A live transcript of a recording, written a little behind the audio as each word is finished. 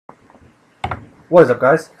What is up,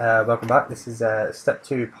 guys? Welcome back. This is step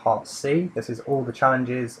 2 part C. This is all the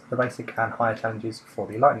challenges, the basic and higher challenges for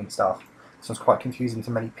the lightning staff. This one's quite confusing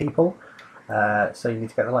to many people, so you need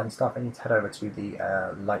to get the lightning staff and you need to head over to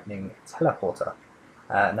the lightning teleporter.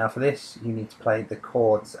 Now for this you need to play the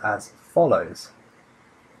chords as follows.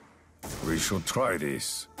 We should try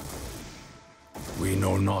this. We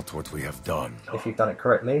know not what we have done. If you've done it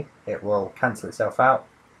correctly, it will cancel itself out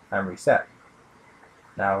and reset.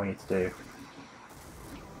 Now we need to do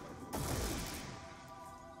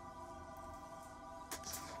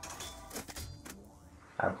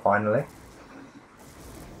and finally,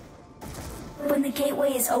 when the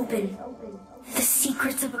gateway is open, the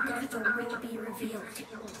secrets of Agartha will be revealed.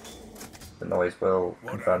 the noise will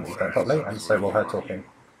confirm that you've done it properly, and so will her talking.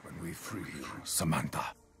 When we free you,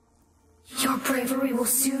 Samantha. Your bravery will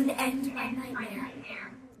soon end my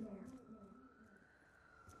nightmare.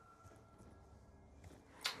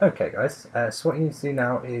 Okay guys, so what you need to do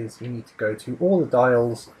now is you need to go to all the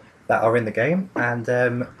dials that are in the game,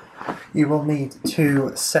 and you will need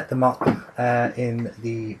to set them up in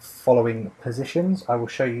the following positions. I will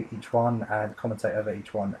show you each one and commentate over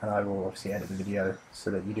each one, and I will obviously edit the video so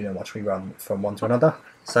that you do not watch me run from one to another.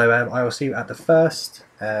 So I will see you at the first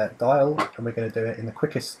dial, and we're going to do it in the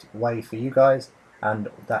quickest way for you guys, and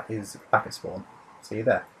that is back at spawn. See you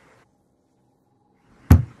there.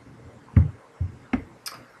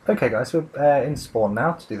 Okay guys, we're in spawn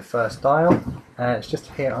now to do the first dial. It's just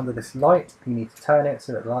here under this light. You need to turn it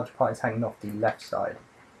so that the large part is hanging off the left side.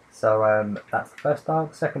 So that's the first dial.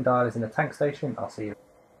 The second dial is in the tank station. I'll see you.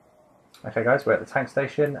 Okay guys, we're at the tank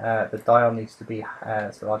station. The dial needs to be,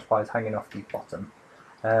 so the large part is hanging off the bottom.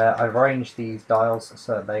 I've arranged these dials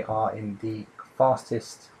so that they are in the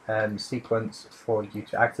fastest sequence for you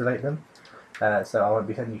to activate them. So I won't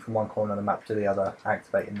be sending you from one corner of the map to the other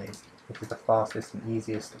activating these. This is the fastest and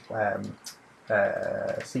easiest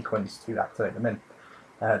sequence to activate them in.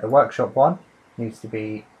 The workshop one needs to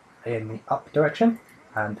be in the up direction,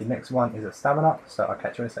 and the next one is a stamina, so I'll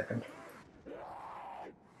catch you in a second.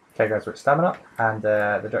 Okay guys, we're at stamina, and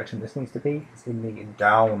the direction this needs to be is in the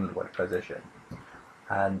downward position.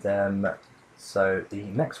 And so the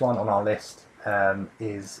next one on our list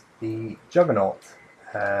is the Juggernaut,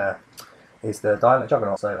 is the dial at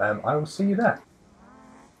Juggernaut, so I will see you there.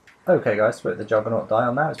 Okay guys, we're at the Juggernaut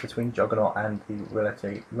dial now. It's between Juggernaut and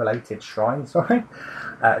the related shrine, sorry.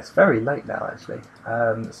 It's very late now actually,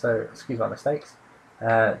 so excuse my mistakes.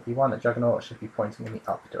 The one at Juggernaut should be pointing in the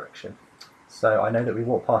up direction. So I know that we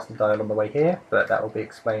walked past the dial on the way here, but that will be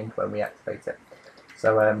explained when we activate it.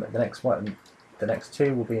 So the next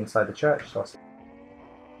two will be inside the church. So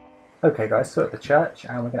okay guys, so at the church,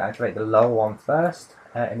 and we're going to activate the lower one first.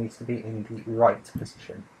 It needs to be in the right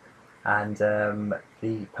position. And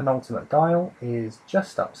the penultimate dial is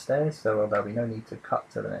just upstairs, so there'll be no need to cut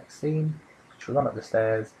to the next scene. She'll run up the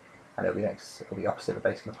stairs, and it'll be opposite the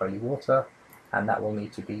basin of holy water, and that will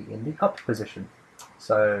need to be in the up position.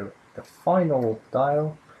 So the final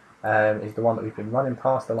dial is the one that we've been running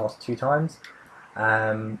past the last two times,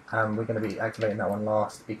 and we're going to be activating that one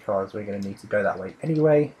last because we're going to need to go that way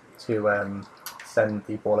anyway to send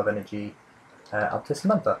the ball of energy up to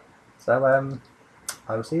Samantha. So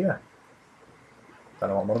I will see you there. Don't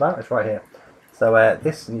know what I'm on about, it's right here. So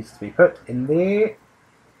this needs to be put in the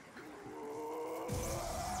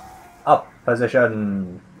up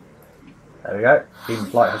position. There we go.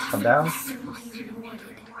 Beam light has come down.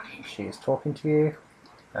 She is talking to you,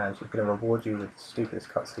 and she's going to reward you with the stupidest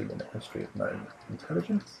cutscene in the history of known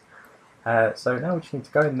intelligence. So now we just need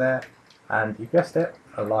to go in there, and you guessed it,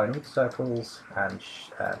 align all the circles and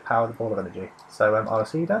power the ball of energy. So I'll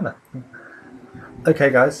see you down there. Okay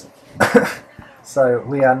guys, so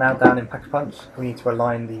we are now down in Pack-a-Punch. We need to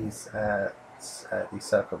align these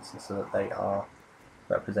circles so that they are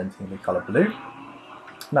representing the colour blue.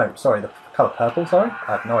 No, sorry, the colour purple, sorry.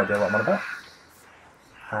 I have no idea what I'm on about.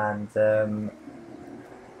 And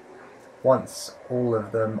once all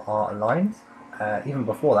of them are aligned, even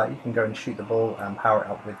before that, you can go and shoot the ball and power it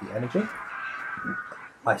up with the energy.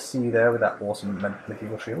 I see you there with that awesome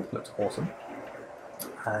medieval shield, looks awesome.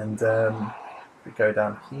 And we go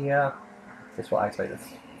down here, this will activate the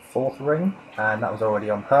fourth ring, and that was already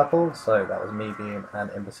on purple, so that was me being an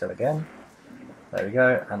imbecile again. There we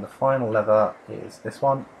go, and the final lever is this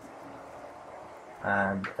one,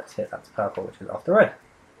 and let's hit that to purple, which is after red.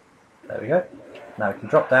 There we go. Now we can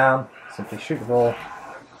drop down, simply shoot the ball,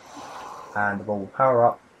 and the ball will power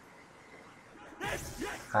up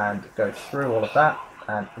and go through all of that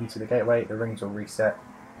and into the gateway. The rings will reset.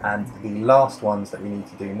 And the last ones that we need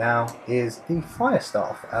to do now is the fire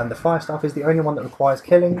staff, and the fire staff is the only one that requires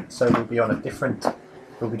killing, so we'll be on a different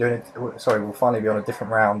we'll be doing it. Sorry, we'll finally be on a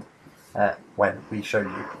different round when we show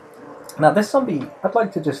you. Now, this zombie, I'd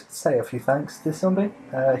like to just say a few thanks to this zombie.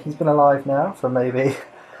 He's been alive now for maybe.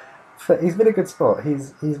 He's been a good sport.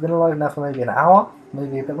 He's been alive now for maybe an hour,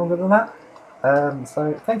 maybe a bit longer than that.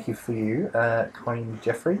 So thank you for you, kind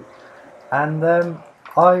Jeffrey. And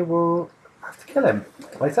I will have to kill him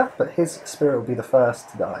later, but his spirit will be the first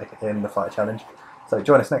to die in the fire challenge. So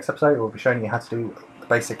join us next episode. We'll be showing you how to do the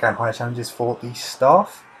basic and higher challenges for the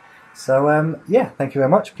staff. So yeah, thank you very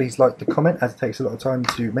much. Please like the comment, as it takes a lot of time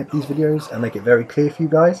to make these videos and make it very clear for you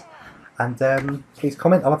guys. And please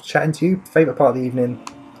comment. I love chatting to you. Favourite part of the evening,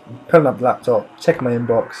 pulling up the laptop, checking my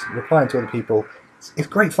inbox, replying to other people. It's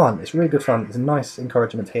great fun. It's really good fun. It's a nice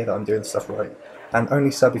encouragement to hear that I'm doing stuff right. And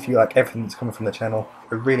only sub if you like everything that's coming from the channel.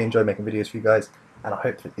 I really enjoy making videos for you guys, and I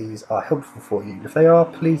hope that these are helpful for you. If they are,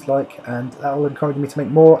 please like, and that will encourage me to make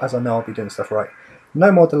more, as I know I'll be doing stuff right.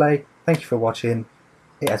 No more delay. Thank you for watching.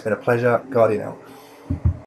 It has been a pleasure. Guardian out.